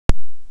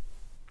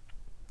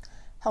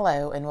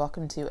Hello, and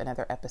welcome to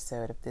another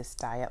episode of This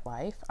Diet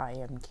Life. I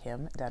am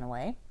Kim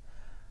Dunaway.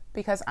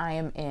 Because I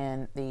am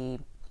in the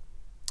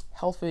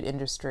health food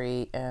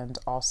industry and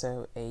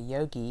also a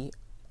yogi,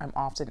 I'm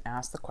often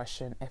asked the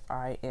question if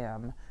I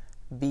am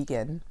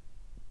vegan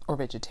or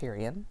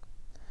vegetarian.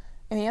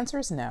 And the answer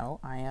is no.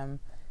 I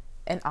am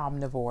an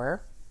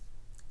omnivore.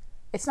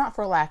 It's not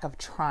for lack of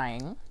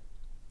trying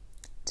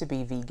to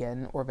be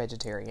vegan or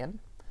vegetarian,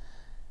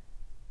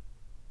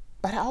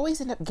 but I always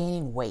end up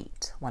gaining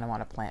weight when I'm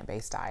on a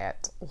plant-based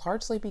diet,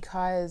 largely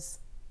because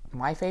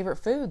my favorite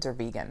foods are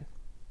vegan.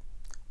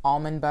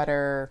 Almond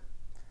butter,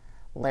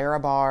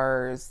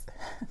 Larabars,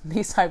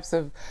 these types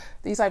of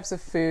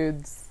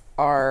foods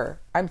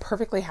I'm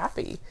perfectly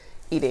happy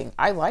eating.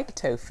 I like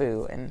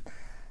tofu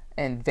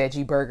and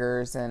veggie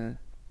burgers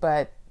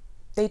but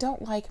they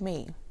don't like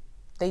me.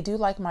 They do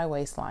like my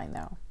waistline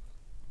though.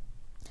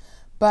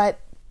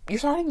 But you're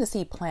starting to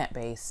see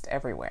plant-based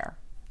everywhere.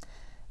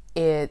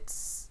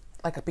 It's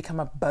become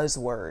a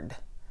buzzword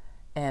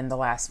in the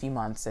last few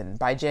months, and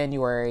by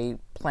January,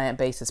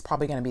 plant-based is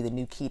probably going to be the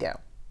new keto.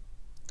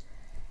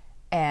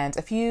 And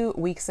a few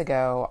weeks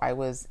ago, I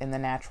was in the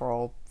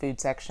natural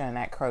food section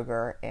at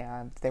Kroger,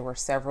 and there were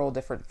several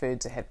different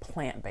foods that had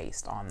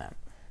plant-based on them.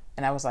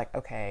 And I was like,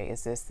 okay,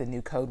 is this the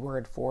new code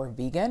word for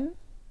vegan?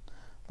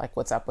 Like,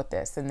 what's up with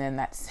this? And then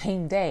that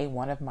same day,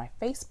 one of my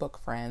Facebook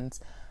friends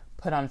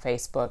put on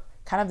Facebook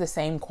kind of the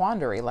same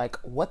quandary, like,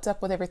 what's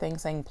up with everything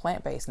saying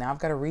plant-based? Now I've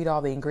got to read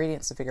all the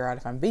ingredients to figure out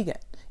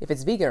if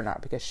it's vegan or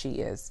not, because she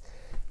is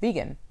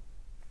vegan.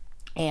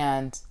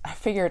 And I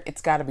figured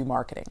it's got to be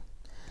marketing.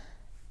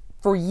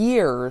 For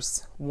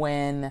years,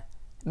 when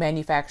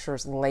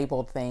manufacturers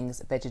labeled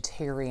things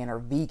vegetarian or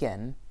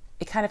vegan,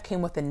 it kind of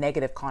came with a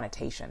negative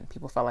connotation.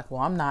 People felt like,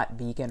 well, I'm not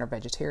vegan or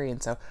vegetarian,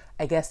 so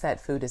I guess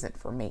that food isn't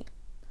for me.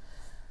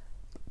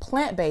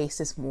 Plant-based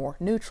is more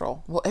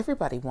neutral. Well,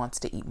 everybody wants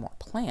to eat more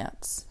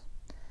plants,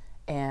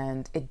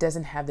 and it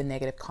doesn't have the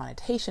negative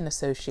connotation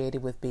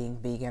associated with being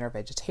vegan or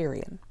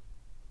vegetarian.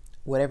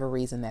 Whatever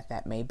reason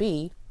that may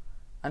be,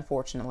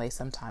 unfortunately,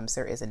 sometimes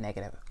there is a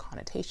negative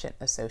connotation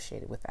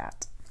associated with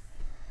that.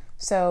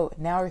 So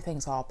now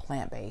everything's all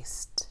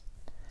plant-based,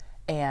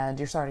 and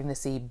you're starting to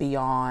see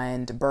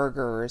Beyond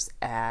Burgers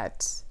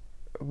at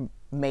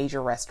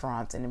major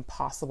restaurants and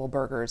Impossible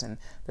Burgers, and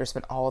there's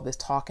been all of this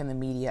talk in the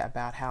media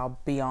about how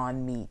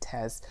Beyond Meat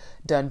has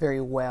done very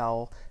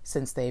well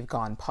since they've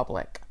gone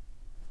public.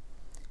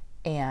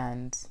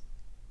 And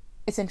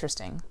it's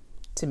interesting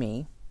to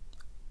me.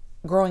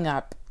 Growing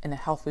up in a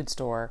health food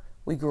store,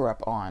 we grew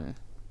up on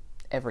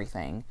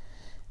everything.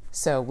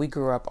 So we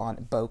grew up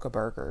on Boca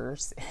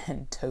burgers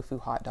and tofu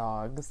hot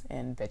dogs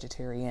and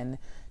vegetarian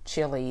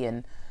chili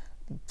and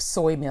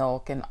soy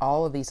milk and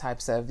all of these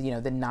types of, the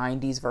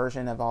 90s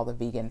version of all the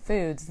vegan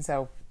foods. And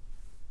so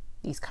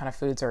these kind of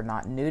foods are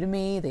not new to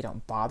me. They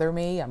don't bother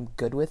me. I'm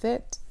good with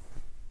it.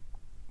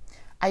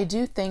 I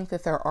do think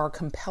that there are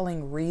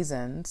compelling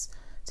reasons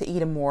to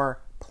eat a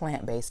more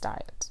plant-based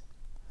diet.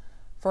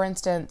 For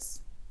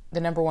instance,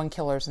 the number one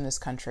killers in this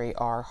country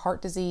are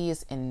heart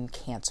disease and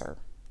cancer.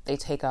 They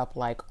take up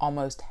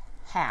almost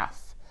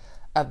half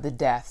of the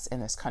deaths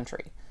in this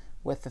country,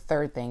 with the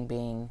third thing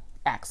being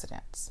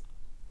accidents.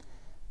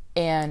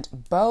 And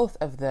both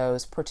of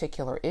those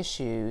particular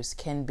issues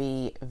can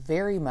be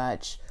very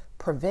much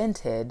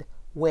prevented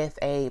with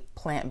a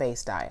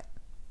plant-based diet.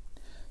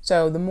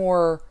 So the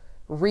more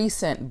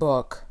recent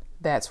book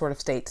that sort of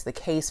states the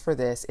case for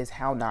this is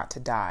How Not to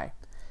Die.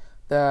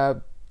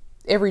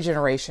 Every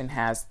generation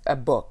has a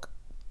book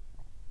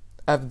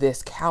of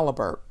this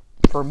caliber.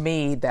 For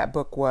me, that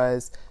book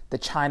was The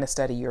China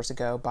Study years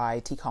ago by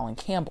T. Colin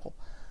Campbell.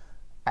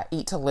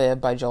 Eat to Live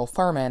by Joel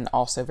Fuhrman,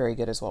 also very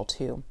good as well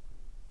too.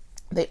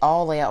 They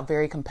all lay out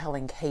very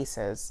compelling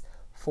cases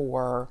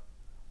for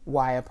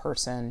why a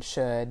person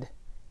should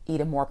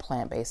eat a more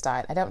plant-based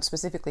diet. I don't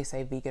specifically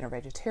say vegan or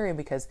vegetarian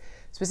because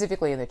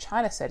specifically in the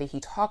China Study, he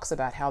talks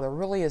about how there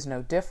really is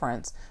no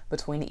difference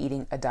between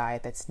eating a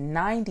diet that's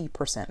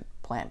 90%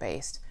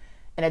 plant-based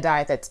and a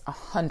diet that's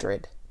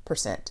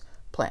 100%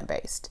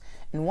 plant-based.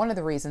 And one of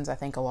the reasons I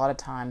think a lot of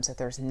times that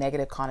there's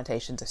negative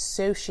connotations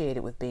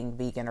associated with being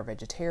vegan or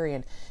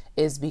vegetarian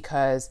is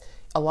because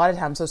a lot of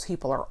times those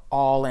people are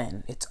all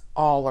in. It's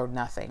all or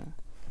nothing.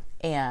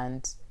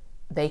 And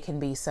they can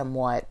be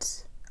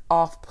somewhat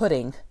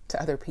off-putting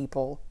to other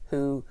people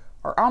who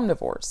are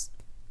omnivores.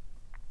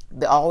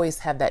 They always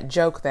have that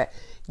joke that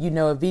you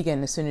know a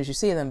vegan as soon as you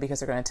see them because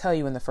they're going to tell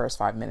you in the first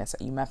 5 minutes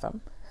that you met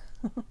them.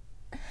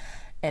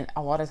 And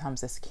a lot of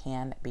times this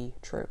can be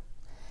true.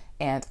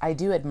 And I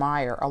do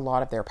admire a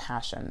lot of their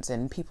passions,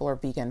 and people are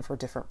vegan for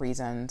different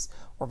reasons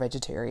or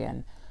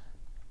vegetarian.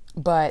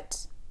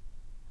 But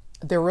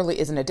there really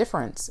isn't a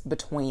difference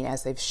between,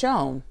 as they've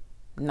shown,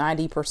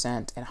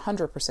 90% and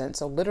 100%.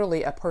 So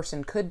literally a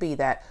person could be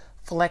that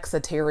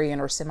flexitarian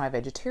or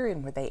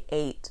semi-vegetarian where they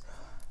ate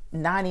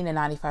 90 to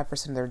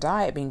 95% of their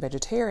diet being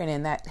vegetarian,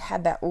 and that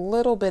had that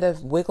little bit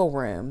of wiggle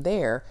room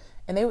there,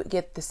 and they would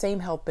get the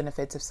same health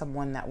benefits of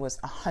someone that was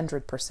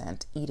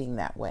 100% eating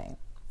that way.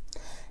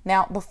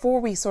 Now,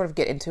 before we sort of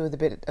get into the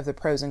bit of the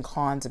pros and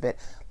cons a bit,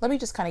 let me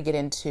just kind of get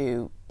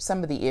into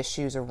some of the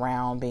issues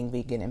around being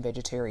vegan and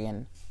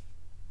vegetarian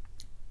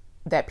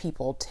that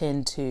people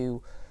tend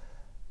to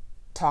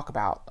talk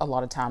about a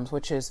lot of times,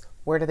 which is,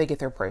 where do they get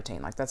their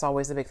protein? Like, that's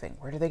always the big thing.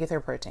 Where do they get their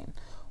protein?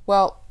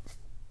 Well,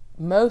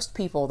 most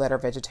people that are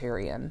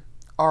vegetarian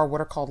are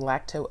what are called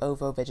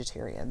lacto-ovo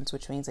vegetarians,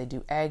 which means they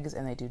do eggs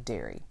and they do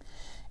dairy.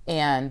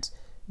 And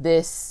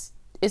this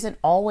isn't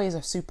always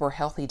a super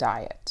healthy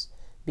diet,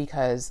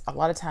 because a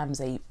lot of times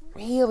they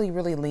really,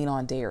 really lean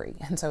on dairy.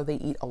 And so they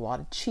eat a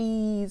lot of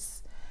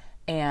cheese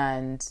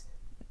and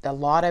a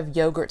lot of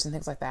yogurts and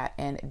things like that.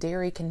 And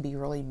dairy can be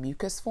really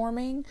mucus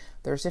forming.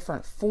 There's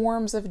different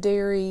forms of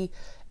dairy,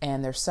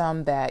 and there's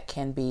some that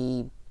can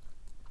be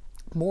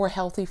more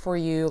healthy for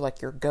you,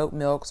 like your goat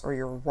milks or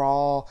your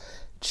raw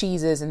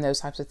cheeses and those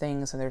types of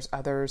things. And there's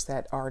others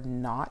that are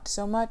not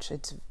so much.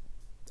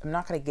 I'm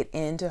not going to get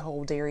into the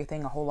whole dairy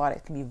thing a whole lot.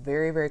 It can be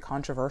very, very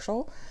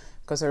controversial,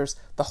 because there's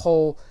the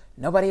whole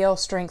nobody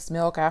else drinks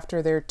milk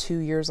after they're 2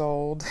 years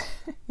old,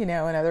 in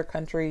other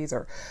countries,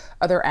 or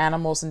other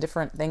animals and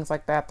different things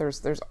like that.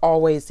 There's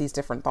always these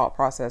different thought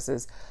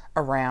processes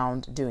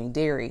around doing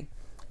dairy.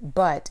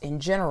 But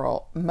in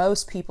general,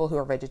 most people who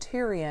are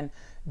vegetarian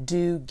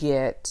do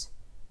get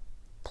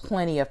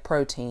plenty of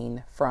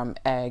protein from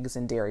eggs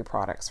and dairy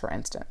products, for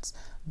instance.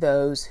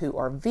 Those who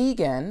are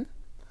vegan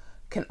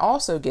can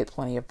also get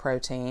plenty of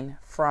protein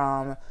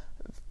from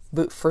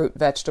fruit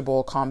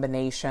vegetable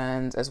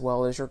combinations, as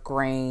well as your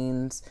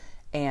grains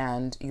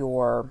and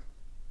your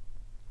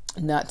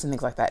nuts and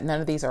things like that.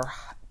 None of these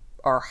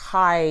are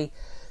high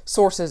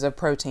sources of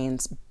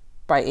proteins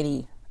by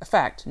any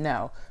effect,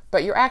 no.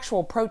 But your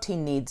actual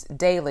protein needs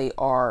daily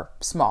are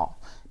small,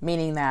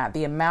 meaning that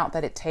the amount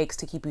that it takes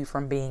to keep you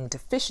from being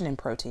deficient in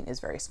protein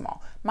is very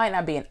small. Might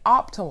not be an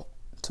optimal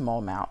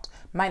amount,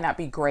 might not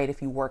be great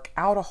if you work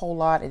out a whole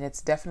lot, and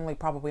it's definitely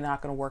probably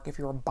not going to work if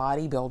you're a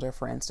bodybuilder,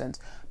 for instance,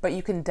 but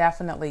you can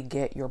definitely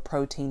get your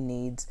protein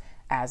needs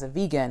as a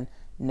vegan,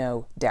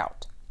 no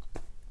doubt.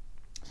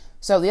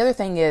 So the other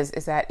thing is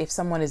that if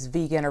someone is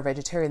vegan or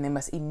vegetarian, they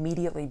must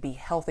immediately be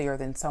healthier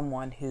than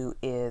someone who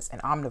is an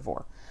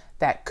omnivore.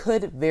 That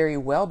could very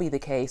well be the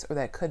case, or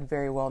that could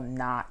very well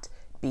not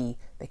be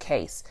the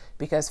case.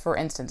 Because, for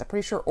instance, I'm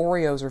pretty sure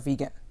Oreos are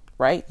vegan,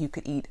 right? You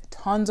could eat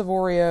tons of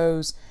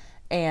Oreos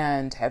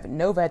and have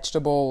no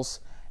vegetables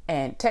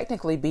and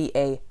technically be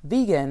a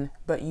vegan,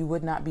 but you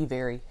would not be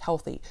very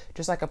healthy.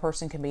 Just like a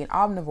person can be an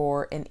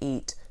omnivore and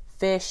eat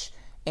fish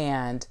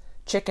and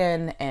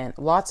chicken and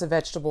lots of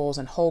vegetables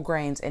and whole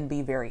grains and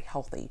be very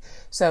healthy.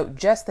 So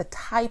just the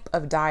type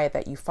of diet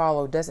that you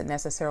follow doesn't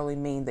necessarily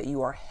mean that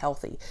you are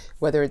healthy.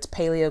 Whether it's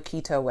paleo,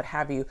 keto, what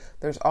have you,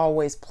 there's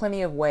always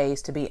plenty of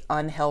ways to be an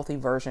unhealthy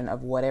version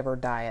of whatever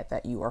diet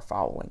that you are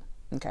following.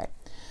 Okay.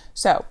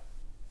 So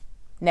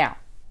now,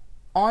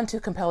 on to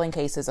compelling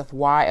cases of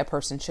why a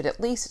person should at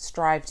least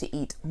strive to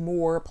eat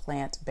more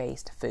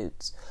plant-based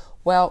foods.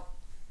 Well,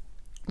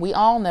 we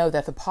all know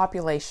that the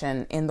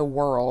population in the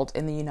world,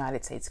 in the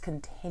United States,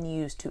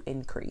 continues to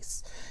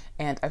increase.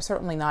 And I'm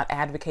certainly not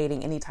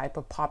advocating any type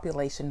of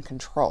population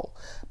control.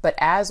 But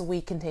as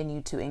we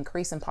continue to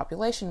increase in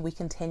population, we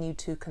continue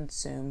to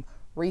consume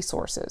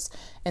resources.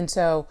 And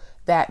so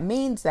that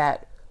means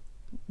that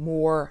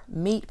more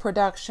meat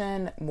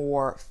production,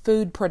 more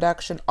food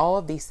production, all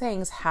of these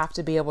things have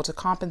to be able to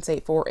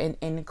compensate for an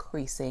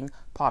increasing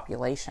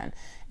population.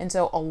 And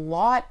so a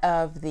lot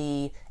of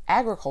the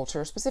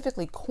agriculture,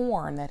 specifically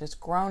corn that is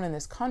grown in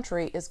this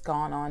country, is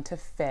gone on to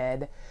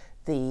fed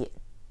the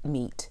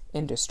meat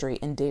industry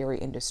and dairy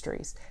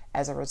industries.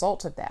 As a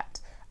result of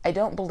that, I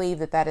don't believe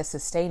that that is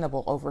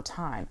sustainable over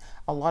time.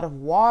 A lot of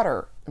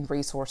water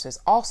resources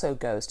also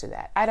goes to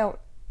that. I don't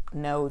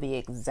know the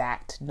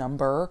exact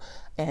number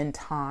and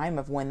time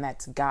of when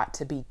that's got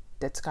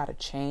to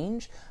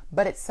change,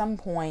 but at some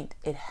point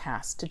it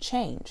has to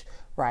change,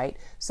 right?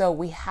 So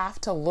we have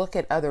to look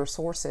at other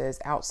sources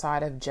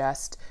outside of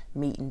just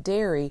meat and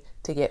dairy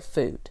to get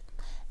food.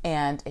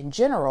 And in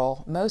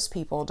general, most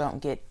people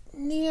don't get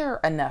near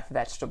enough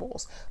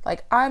vegetables.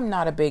 Like, I'm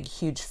not a big,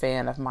 huge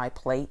fan of My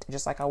Plate,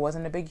 just like I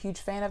wasn't a big, huge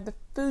fan of the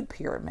food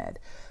pyramid.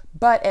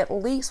 But at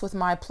least with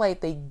My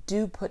Plate, they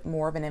do put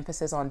more of an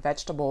emphasis on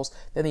vegetables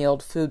than the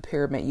old food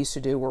pyramid used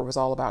to do, where it was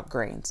all about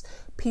grains.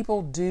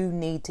 People do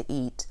need to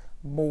eat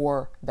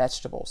more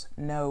vegetables,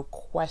 no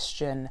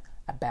question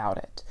about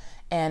it.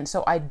 And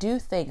so I do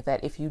think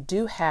that if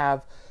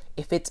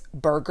it's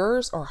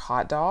burgers or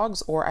hot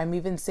dogs, or I'm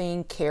even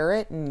seeing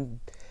carrot and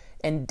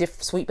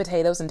sweet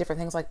potatoes and different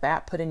things like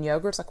that put in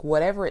yogurts, like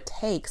whatever it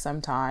takes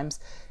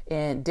sometimes,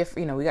 and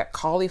we got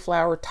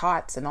cauliflower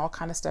tots and all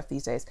kind of stuff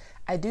these days.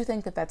 I do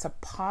think that that's a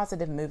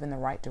positive move in the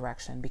right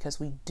direction, because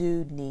we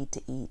do need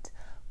to eat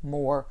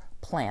more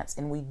plants,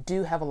 and we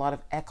do have a lot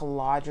of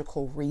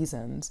ecological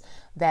reasons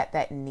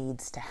that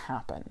needs to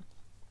happen.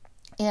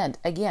 And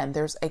again,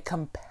 there's a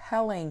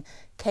compelling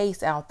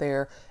case out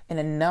there in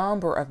a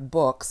number of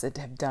books that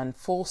have done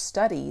full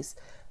studies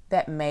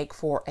that make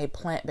for a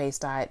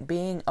plant-based diet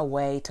being a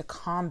way to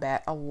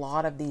combat a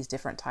lot of these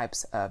different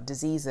types of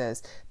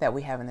diseases that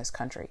we have in this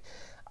country.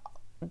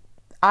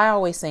 I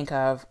always think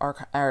of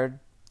our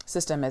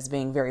system as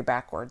being very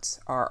backwards,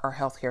 our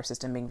healthcare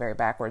system being very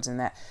backwards, and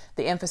that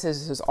the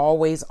emphasis is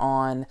always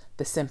on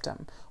the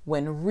symptom,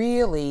 when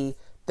really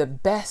the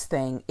best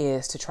thing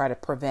is to try to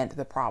prevent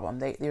the problem.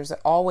 There's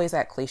always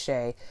that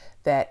cliche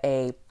that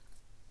that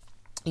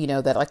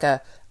like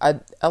a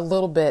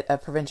little bit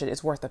of prevention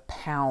is worth a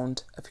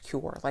pound of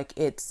cure. Like,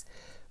 it's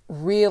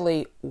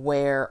really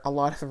where a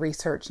lot of the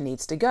research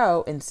needs to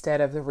go, instead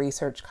of the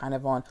research kind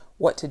of on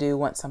what to do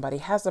once somebody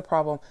has the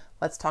problem.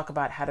 Let's talk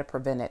about how to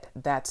prevent it.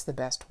 That's the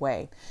best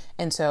way.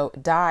 And so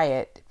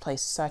diet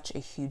plays such a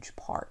huge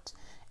part.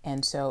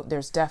 And so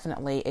there's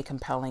definitely a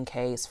compelling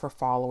case for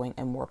following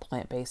a more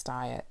plant-based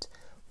diet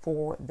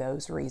for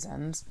those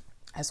reasons,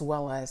 as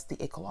well as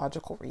the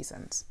ecological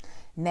reasons.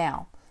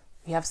 Now,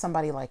 you have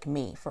somebody like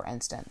me, for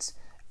instance.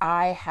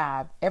 I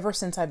have, ever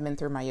since I've been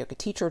through my yoga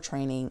teacher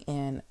training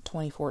in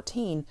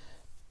 2014,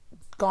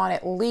 gone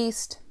at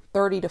least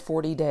 30 to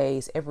 40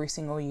 days every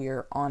single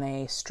year on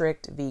a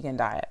strict vegan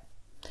diet.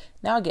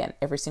 Now, again,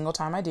 every single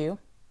time I do,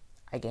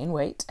 I gain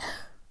weight.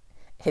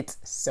 It's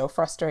so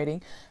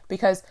frustrating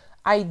because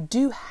I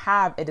do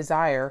have a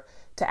desire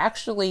to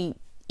actually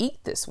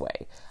eat this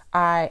way.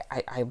 I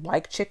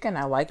like chicken,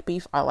 I like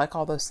beef, I like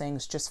all those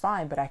things just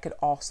fine, but I could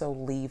also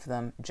leave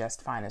them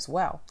just fine as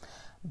well.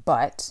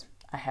 But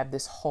I have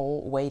this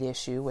whole weight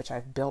issue, which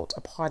I've built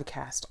a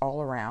podcast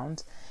all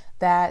around,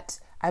 that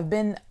I've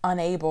been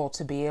unable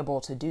to be able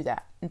to do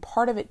that. And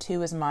part of it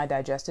too is my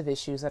digestive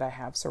issues that I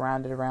have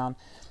surrounded around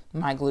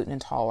my gluten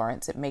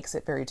intolerance. It makes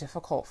it very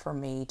difficult for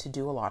me to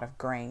do a lot of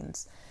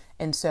grains.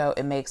 And so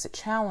it makes it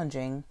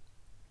challenging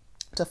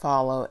to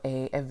follow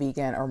a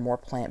vegan or more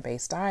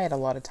plant-based diet a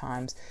lot of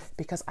times,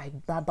 because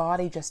my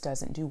body just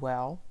doesn't do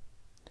well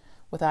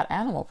without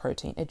animal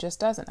protein. It just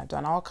doesn't. I've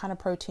done all kind of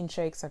protein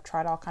shakes. I've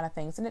tried all kind of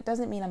things, and it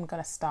doesn't mean I'm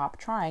going to stop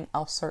trying.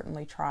 I'll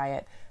certainly try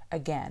it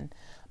again,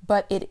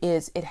 but it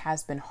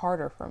has been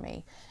harder for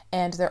me.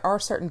 And there are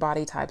certain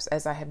body types,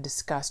 as I have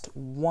discussed,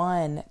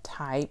 one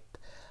type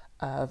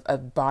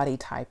of body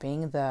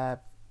typing, the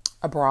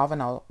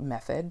Abravanel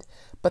method,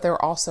 but there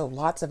are also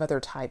lots of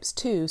other types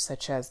too,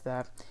 such as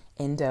the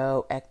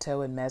endo,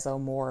 ecto, and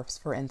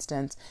mesomorphs, for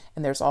instance.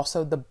 And there's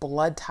also the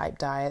blood type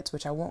diets,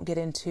 which I won't get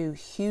into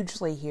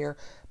hugely here,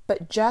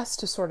 but just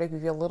to sort of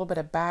give you a little bit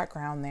of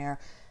background there,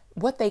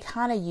 what they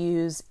kind of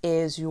use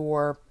is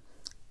your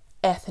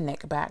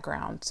ethnic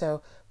background.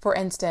 So, for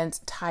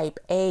instance, type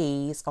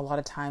A's a lot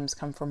of times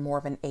come from more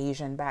of an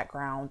Asian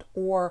background,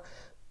 or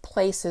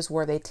places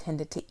where they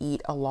tended to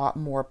eat a lot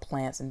more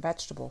plants and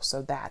vegetables.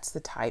 So that's the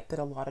type that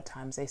a lot of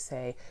times they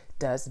say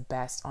does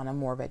best on a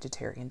more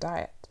vegetarian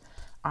diet.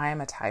 I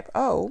am a type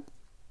O,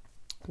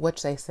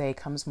 which they say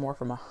comes more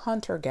from a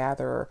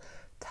hunter-gatherer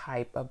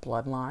type of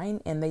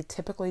bloodline, and they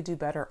typically do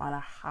better on a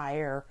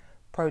higher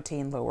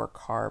protein, lower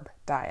carb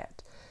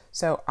diet.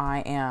 So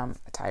I am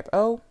a type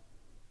O.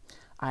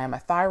 I am a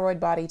thyroid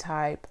body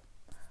type.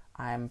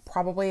 I'm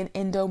probably an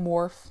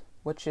endomorph,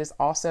 which is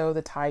also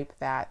the type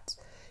that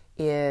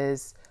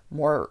is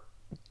more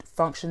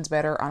functions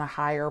better on a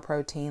higher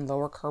protein,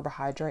 lower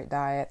carbohydrate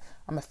diet.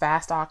 I'm a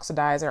fast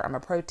oxidizer. I'm a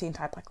protein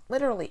type. Like,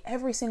 literally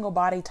every single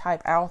body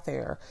type out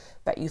there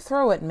that you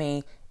throw at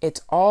me,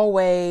 it's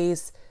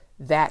always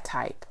that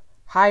type.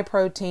 High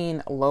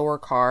protein, lower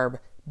carb,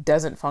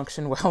 doesn't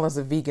function well as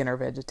a vegan or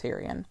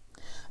vegetarian.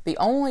 The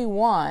only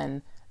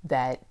one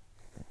that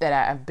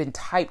I've been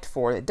typed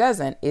for that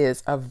doesn't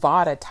is a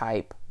Vata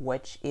type,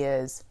 which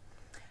is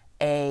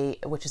the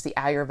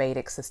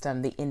Ayurvedic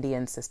system, the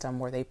Indian system,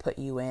 where they put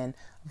you in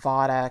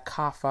Vata,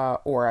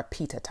 Kapha, or a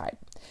Pitta type.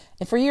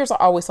 And for years, I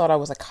always thought I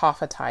was a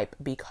Kapha type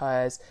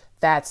because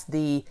that's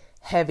the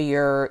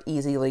heavier,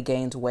 easily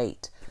gains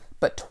weight.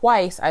 But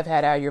twice I've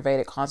had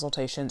Ayurvedic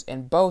consultations,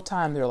 and both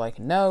times they're like,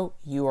 no,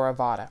 you are a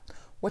Vata.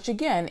 Which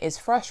again is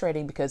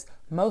frustrating because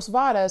most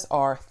Vatas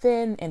are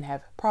thin and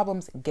have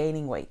problems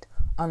gaining weight,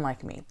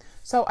 unlike me.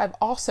 So I've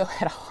also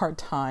had a hard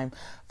time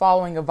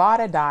following a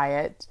Vata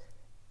diet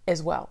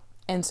as well.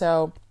 And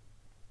so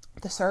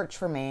the search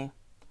for me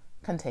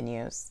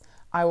continues.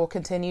 I will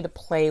continue to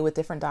play with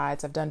different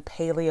diets. I've done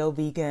paleo,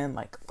 vegan,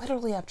 like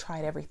literally I've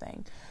tried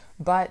everything,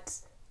 but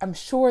I'm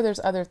sure there's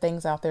other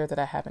things out there that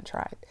I haven't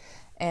tried.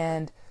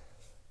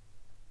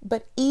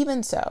 But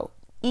even so,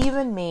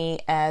 even me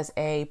as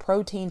a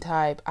protein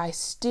type, I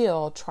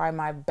still try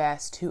my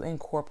best to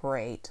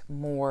incorporate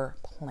more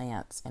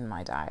plants in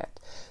my diet.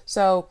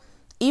 So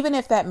even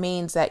if that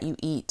means that you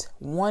eat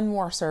one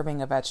more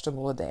serving of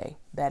vegetable a day,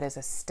 that is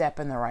a step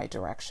in the right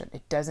direction.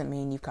 It doesn't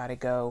mean you've got to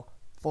go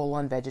full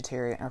on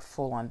vegetarian or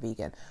full on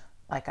vegan.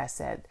 Like I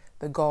said,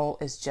 the goal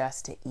is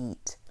just to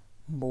eat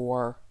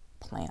more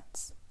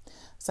plants.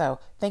 So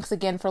thanks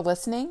again for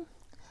listening.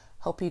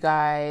 Hope you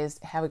guys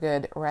have a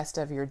good rest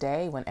of your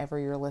day whenever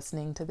you're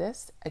listening to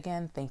this.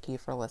 Again, thank you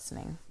for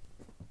listening.